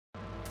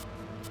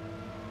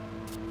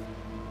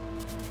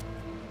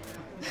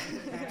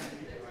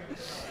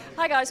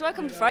Hi guys,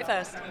 welcome to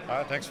FrightFest.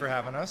 Thanks for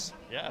having us.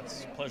 Yeah,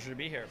 it's a pleasure to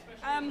be here.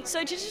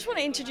 So do you just want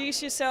to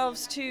introduce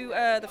yourselves to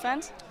the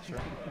fans?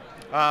 Sure.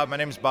 My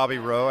name is Bobby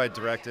Rowe. I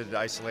directed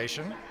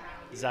Isolation.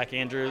 Zach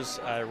Andrews,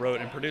 I wrote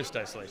and produced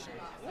Isolation.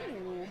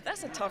 Ooh,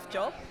 that's a tough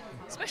job,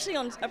 especially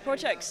on a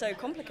project so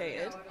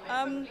complicated.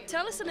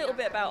 Tell us a little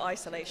bit about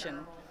Isolation.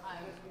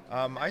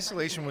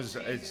 Isolation was,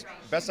 as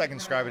best I can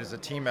describe it, as a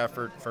team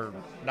effort for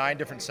 9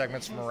 different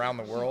segments from around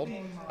the world,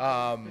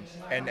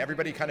 and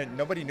everybody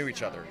nobody knew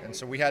each other, and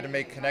so we had to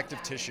make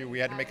connective tissue. We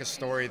had to make a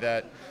story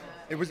that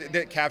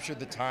captured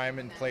the time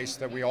and place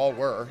that we all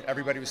were.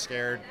 Everybody was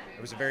scared.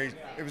 You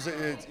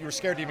were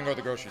scared to even go to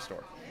the grocery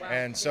store,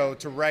 and so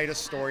to write a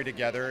story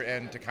together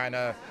and to kind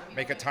of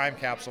make a time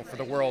capsule for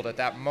the world at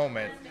that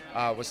moment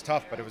was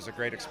tough, but it was a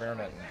great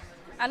experiment.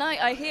 And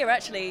I hear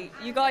actually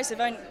you guys have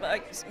only,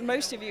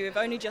 most of you have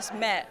only just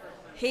met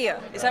here.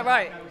 Is that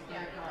right?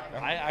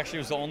 I actually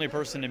was the only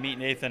person to meet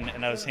Nathan,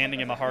 and I was handing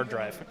him a hard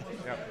drive.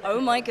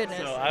 Oh my goodness.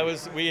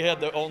 So we had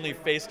the only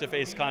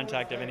face-to-face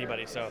contact of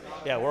anybody. So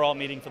yeah, we're all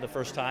meeting for the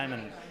first time,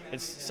 and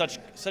it's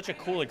such a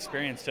cool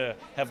experience to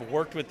have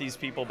worked with these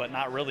people, but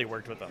not really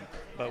worked with them.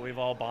 But we've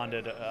all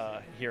bonded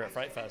here at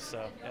FrightFest.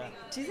 So yeah.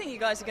 Do you think you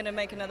guys are going to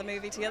make another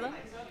movie together?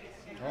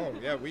 Oh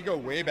yeah, we go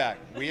way back.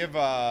 We have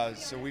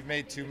we've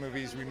made 2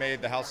 movies. We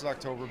made The House of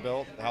October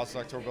Built, The House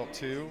of October Built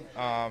 2.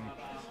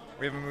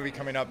 We have a movie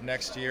coming up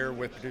next year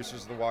with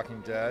producers of The Walking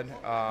Dead,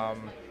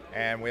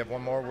 and we have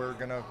one more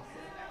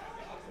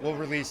we'll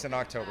release in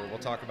October. We'll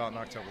talk about in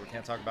October. We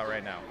can't talk about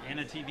right now. And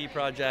a TV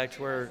project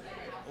we're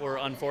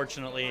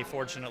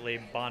fortunately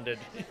bonded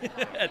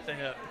at the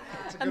hip.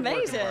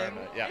 Amazing.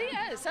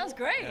 Yeah, it sounds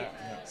great.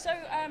 Yeah. So,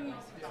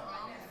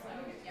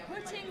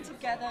 putting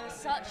together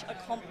such a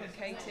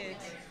complicated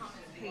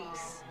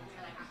piece,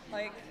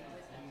 like,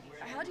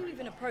 how do you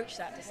even approach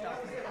that to start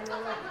with?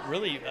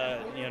 Really,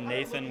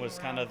 Nathan was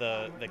kind of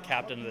the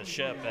captain of the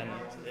ship, and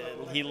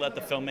he let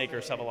the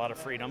filmmakers have a lot of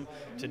freedom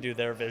to do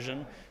their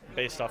vision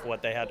based off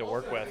what they had to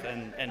work with,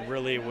 and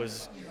really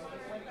was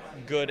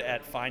good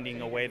at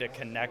finding a way to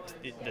connect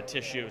the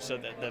tissue so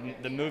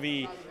that the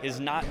movie is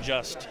not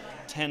just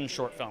 10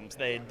 short films.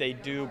 They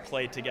do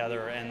play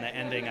together, and the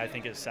ending, I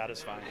think, is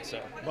satisfying.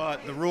 So.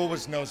 But the rule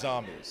was no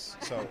zombies,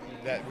 so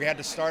that we had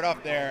to start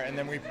off there, and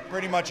then we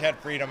pretty much had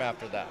freedom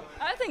after that.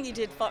 I think you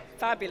did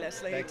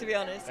fabulously, to be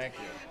honest. Thank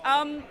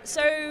you.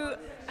 So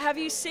have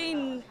you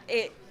seen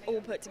it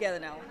all put together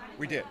now?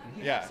 We did,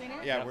 yeah.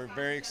 Yeah, we're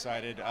very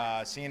excited.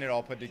 Seeing it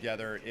all put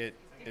together, it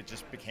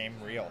just became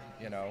real,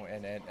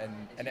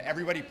 and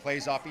everybody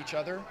plays off each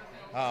other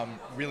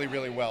really,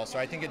 really well. So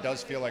I think it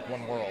does feel like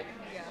one world.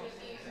 Yeah.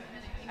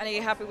 And are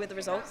you happy with the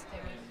results?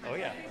 Oh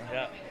yeah.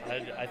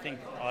 I think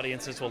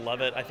audiences will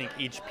love it. I think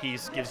each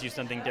piece gives you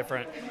something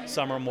different.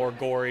 Some are more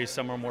gory,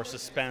 some are more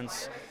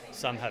suspense,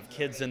 some have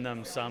kids in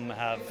them, some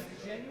have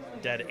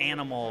dead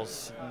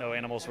animals. No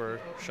animals were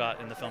shot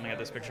in the filming of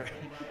this picture.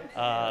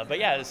 But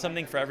yeah, it's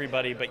something for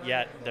everybody, but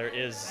yet there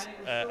is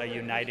a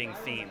uniting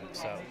theme.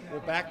 So.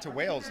 Well, back to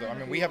whales though. I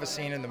mean, we have a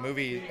scene in the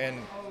movie,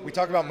 and we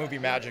talk about movie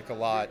magic a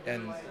lot,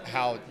 and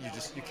how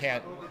you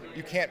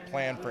can't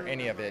plan for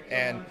any of it.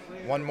 And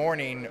one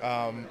morning,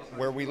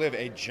 where we live,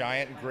 a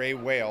giant gray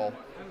whale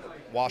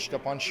washed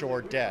up on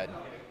shore dead.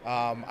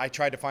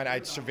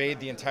 I'd surveyed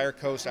the entire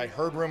coast. I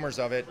heard rumors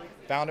of it,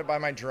 found it by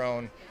my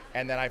drone,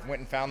 and then I went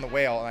and found the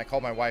whale, and I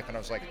called my wife and I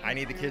was like, I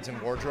need the kids in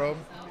wardrobe.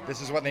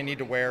 This is what they need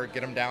to wear.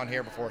 Get them down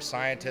here before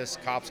scientists,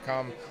 cops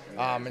come.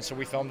 And so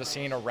we filmed a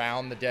scene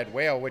around the dead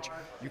whale, which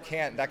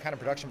that kind of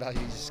production value,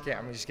 you just can't.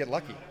 I mean, you just get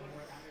lucky.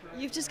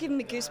 You've just given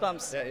me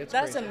goosebumps. Yeah,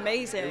 That's crazy.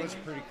 Amazing. It was a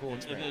pretty cool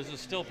experience. There's a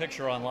still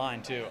picture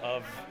online, too,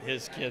 of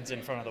his kids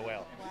in front of the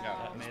whale.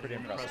 Yeah, it's pretty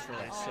impressive. Press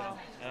release, so,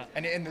 yeah.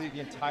 And the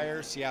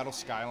entire Seattle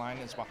skyline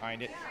is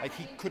behind it. Like,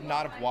 he could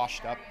not have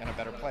washed up in a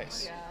better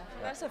place. Yeah,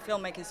 that's a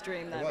filmmaker's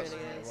dream, that really is.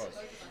 It was.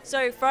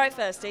 So,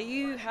 FrightFest, are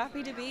you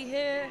happy to be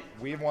here?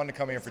 We've wanted to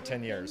come here for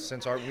 10 years.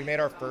 Since we made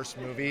our first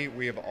movie,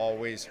 we have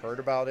always heard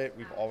about it.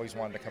 We've always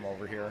wanted to come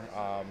over here.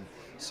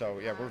 So,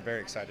 yeah, we're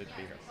very excited to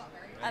be here.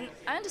 And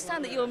I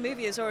understand that your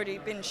movie has already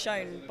been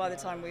shown by the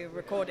time we were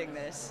recording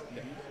this.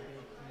 Yeah.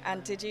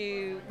 And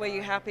were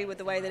you happy with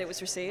the way that it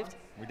was received?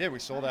 We did. We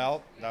sold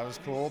out. That was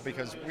cool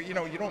because you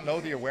don't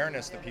know the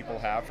awareness that people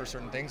have for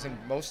certain things, and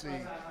mostly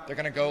they're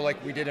going to go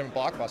like we did in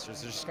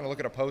blockbusters. They're just going to look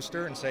at a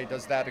poster and say,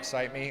 "Does that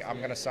excite me? I'm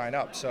going to sign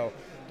up." So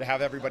to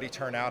have everybody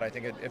turn out, I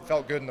think it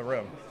felt good in the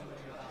room.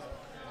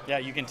 Yeah,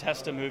 you can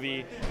test a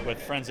movie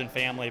with friends and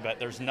family, but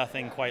there's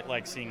nothing quite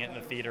like seeing it in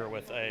the theater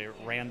with a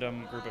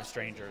random group of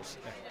strangers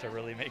to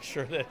really make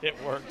sure that it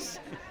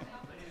works.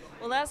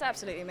 Well, that's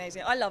absolutely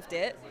amazing. I loved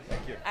it.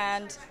 Thank you.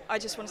 And I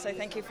just want to say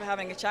thank you for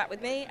having a chat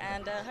with me,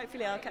 and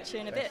hopefully I'll catch you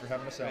in a bit. Thanks for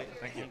having us out.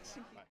 Thank you.